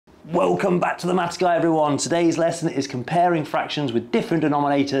Welcome back to the Maths Guy, everyone. Today's lesson is comparing fractions with different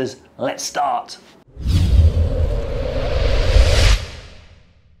denominators. Let's start.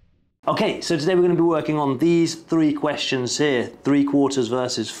 Okay, so today we're going to be working on these three questions here. 3/4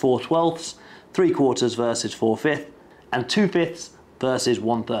 versus 4/12, 3/4 versus 4/5, and 2/5 versus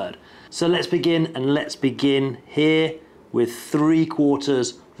 1/3. So let's begin, and let's begin here with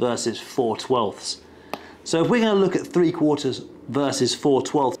 3/4 versus 4/12. So if we're going to look at 3/4 versus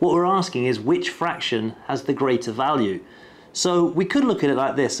 4/12, what we're asking is which fraction has the greater value. So we could look at it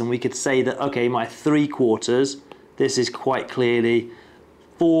like this, and we could say that, okay, my 3/4, this is quite clearly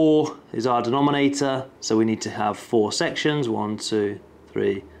 4 is our denominator, so we need to have 4 sections, 1, 2,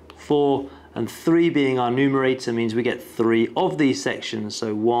 3, 4, and 3 being our numerator means we get 3 of these sections,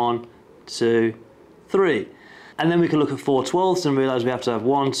 so 1, 2, 3. And then we can look at 4/12 and realize we have to have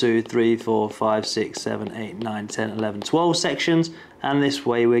 1, 2, 3, 4, 5, 6, 7, 8, 9, 10, 11, 12 sections, and this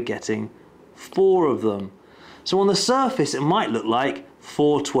way we're getting 4 of them. So on the surface it might look like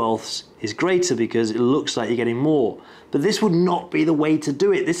 4/12 is greater because it looks like you're getting more. But this would not be the way to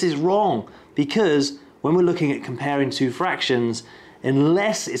do it. This is wrong, because when we're looking at comparing two fractions,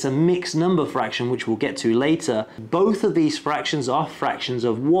 unless it's a mixed number fraction, which we'll get to later, both of these fractions are fractions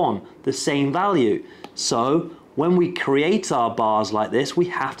of 1, the same value. So when we create our bars like this, we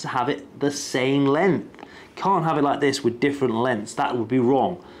have to have it the same length. Can't have it like this with different lengths. That would be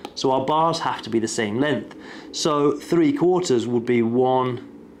wrong. So our bars have to be the same length. So 3/4 would be 1,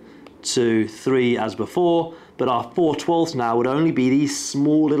 2, 3 as before, but our 4/12 now would only be these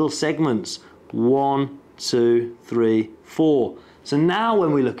small little segments. 1, 2, 3, 4. So now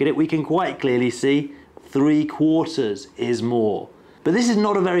when we look at it, we can quite clearly see 3/4 is more. But this is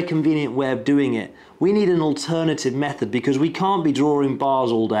not a very convenient way of doing it. We need an alternative method because we can't be drawing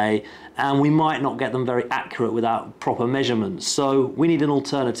bars all day and we might not get them very accurate without proper measurements. So we need an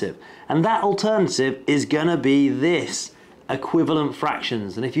alternative. And that alternative is gonna be this, equivalent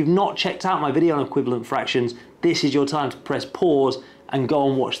fractions. And if you've not checked out my video on equivalent fractions, this is your time to press pause and go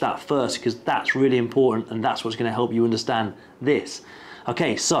and watch that first, because that's really important and that's what's gonna help you understand this.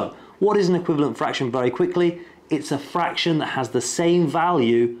 Okay, so what is an equivalent fraction very quickly? It's a fraction that has the same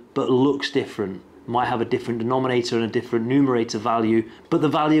value but looks different. Might have a different denominator and a different numerator value, but the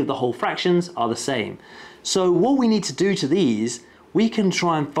value of the whole fractions are the same. So what we need to do to these, we can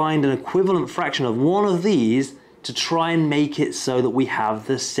try and find an equivalent fraction of one of these to try and make it so that we have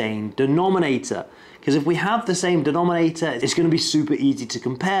the same denominator. Because if we have the same denominator, it's going to be super easy to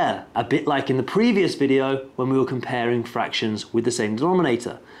compare. A bit like in the previous video when we were comparing fractions with the same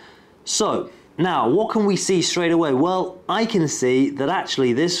denominator. So now what can we see straight away? Well, I can see that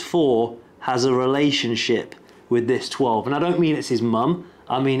actually this 4 has a relationship with this 12. And I don't mean it's his mum,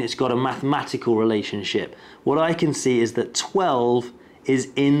 I mean it's got a mathematical relationship. What I can see is that 12 is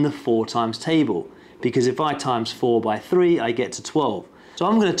in the 4 times table, because if I times 4 by 3, I get to 12. So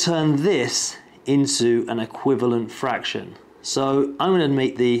I'm going to turn this into an equivalent fraction. So I'm going to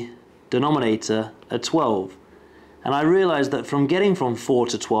make the denominator a 12. And I realized that from getting from 4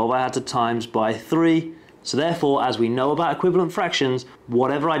 to 12, I had to times by 3. So therefore, as we know about equivalent fractions,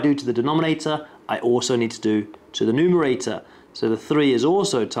 whatever I do to the denominator, I also need to do to the numerator. So the 3 is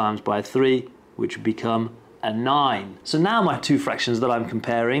also times by 3, which would become a 9. So now my two fractions that I'm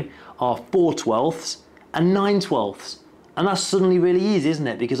comparing are 4/12 and 9/12. And that's suddenly really easy, isn't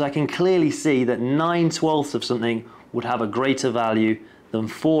it? Because I can clearly see that 9/12 of something would have a greater value than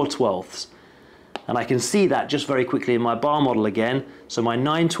 4/12. And I can see that just very quickly in my bar model again. So my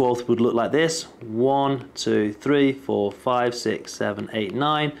 9/12 would look like this. 1, 2, 3, 4, 5, 6, 7, 8,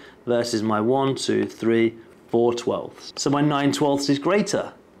 9 versus my 1, 2, 3, 4/12. So my 9/12 is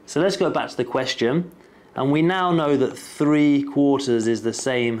greater. So let's go back to the question. And we now know that 3/4 is the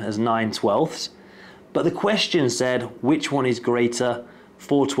same as 9/12. But the question said which one is greater,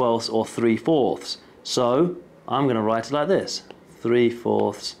 4/12 or 3/4. So I'm going to write it like this.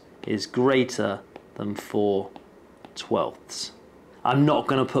 3/4 is greater than 4/12. I'm not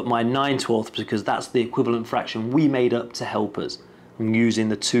going to put my 9/12 because that's the equivalent fraction we made up to help us. I'm using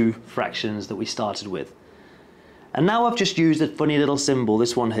the two fractions that we started with. And now I've just used a funny little symbol,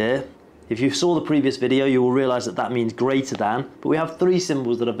 this one here. If you saw the previous video, you will realize that that means greater than, but we have 3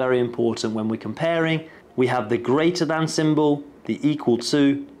 symbols that are very important when we're comparing. We have the greater than symbol, the equal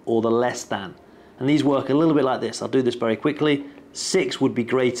to, or the less than. And these work a little bit like this. I'll do this very quickly. 6 would be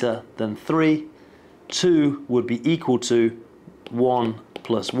greater than 3, 2 would be equal to 1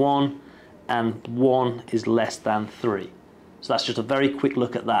 plus 1, and 1 is less than 3. So that's just a very quick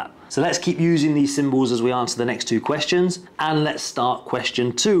look at that. So let's keep using these symbols as we answer the next two questions. And let's start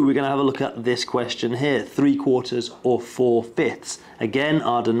question 2. We're going to have a look at this question here, 3/4 or 4/5. Again,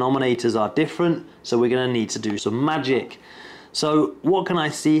 our denominators are different, so we're going to need to do some magic. So what can I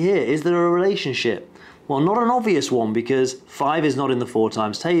see here? Is there a relationship? Well, not an obvious one, because 5 is not in the 4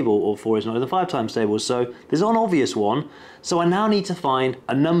 times table, or 4 is not in the 5 times table, so there's not an obvious one. So I now need to find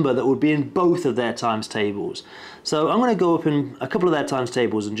a number that would be in both of their times tables. So I'm going to go up in a couple of their times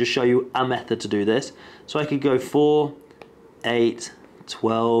tables and just show you a method to do this. So I could go 4, 8,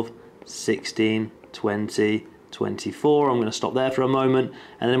 12, 16, 20, 24. I'm going to stop there for a moment.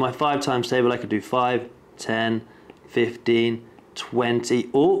 And then in my 5 times table, I could do 5, 10, 15, 20.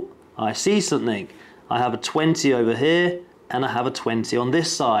 Oh, I see something. I have a 20 over here, and I have a 20 on this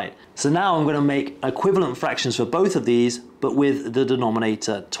side. So now I'm going to make equivalent fractions for both of these, but with the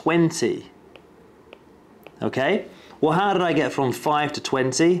denominator 20. Okay, well, how did I get from 5 to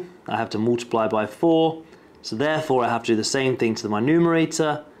 20? I have to multiply by 4, so therefore I have to do the same thing to my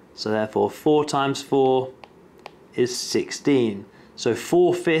numerator. So therefore 4 times 4 is 16. So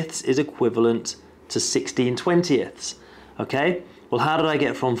 4/5 is equivalent to 16/20. Okay, well, how did I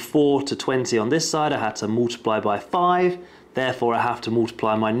get from 4 to 20 on this side? I had to multiply by 5, therefore I have to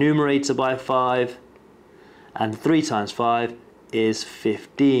multiply my numerator by 5, and 3 times 5 is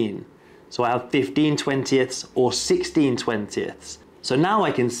 15. So I have 15/20 or 16/20. So now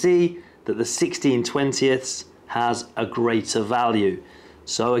I can see that the 16/20 has a greater value.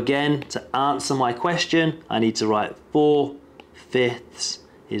 So again, to answer my question, I need to write 4/5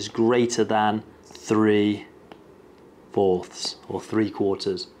 is greater than 3/4 or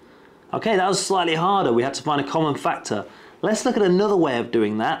 3/4. Okay, that was slightly harder. We had to find a common factor. Let's look at another way of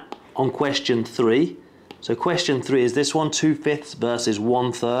doing that on question 3. So question 3 is this one, 2/5 versus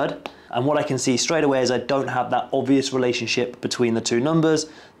 1/3. And what I can see straight away is I don't have that obvious relationship between the two numbers.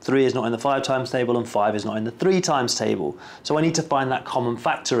 3 is not in the 5 times table and 5 is not in the 3 times table. So I need to find that common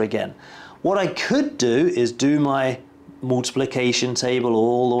factor again. What I could do is do my multiplication table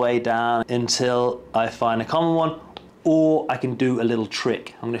all the way down until I find a common one, or I can do a little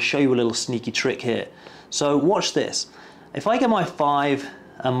trick. I'm going to show you a little sneaky trick here. So watch this. If I get my 5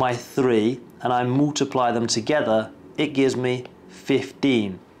 and my 3 and I multiply them together, it gives me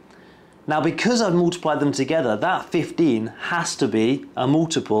 15. Now, because I've multiplied them together, that 15 has to be a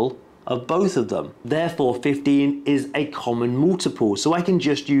multiple of both of them. Therefore, 15 is a common multiple, so I can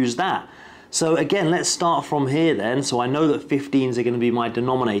just use that. So again, let's start from here then. So I know that 15s are going to be my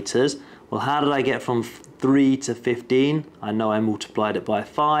denominators. Well, how did I get from 3 to 15? I know I multiplied it by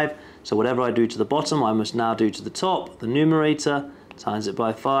 5. So whatever I do to the bottom, I must now do to the top. The numerator times it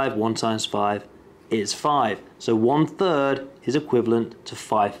by 5. 1 times 5 is 5. So 1/3 is equivalent to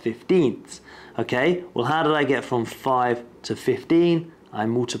 5/15. Okay, well, how did I get from 5 to 15? I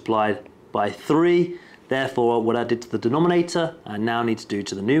multiplied by 3. Therefore, what I did to the denominator, I now need to do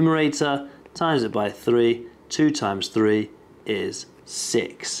to the numerator, times it by 3. 2 times 3 is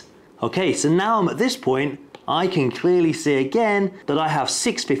 6. Okay, so now I'm at this point, I can clearly see again that I have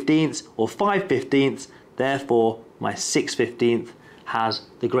 6/15 or 5/15. Therefore, my 6/15 has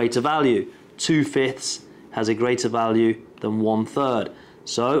the greater value. 2/5 has a greater value than 1/3.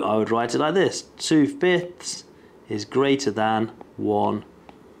 So I would write it like this. 2/5 is greater than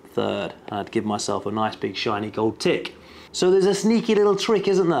 1/3. And I'd give myself a nice big shiny gold tick. So there's a sneaky little trick,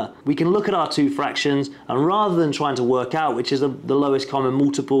 isn't there? We can look at our two fractions, and rather than trying to work out which is the lowest common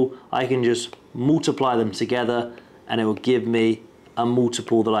multiple, I can just multiply them together and it will give me a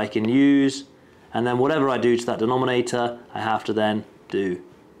multiple that I can use. And then whatever I do to that denominator, I have to then do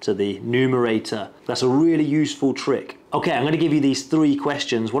to the numerator. That's a really useful trick. Okay, I'm going to give you these 3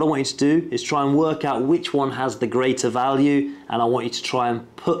 questions. What I want you to do is try and work out which one has the greater value, and I want you to try and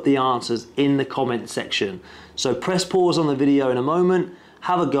put the answers in the comment section. So press pause on the video in a moment,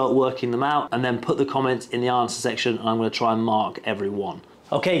 have a go at working them out, and then put the comments in the answer section, and I'm going to try and mark every one.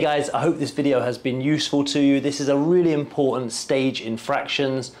 Okay guys, I hope this video has been useful to you. This is a really important stage in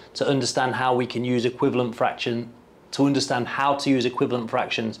fractions to understand how we can use equivalent fractions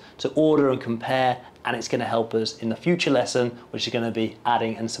to order and compare, and it's going to help us in the future lesson, which is going to be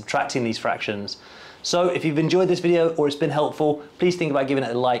adding and subtracting these fractions. So if you've enjoyed this video or it's been helpful, please think about giving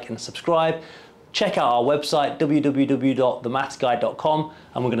it a like and subscribe. Check out our website, www.themathsguide.com,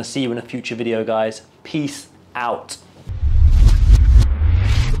 and we're going to see you in a future video, guys. Peace out.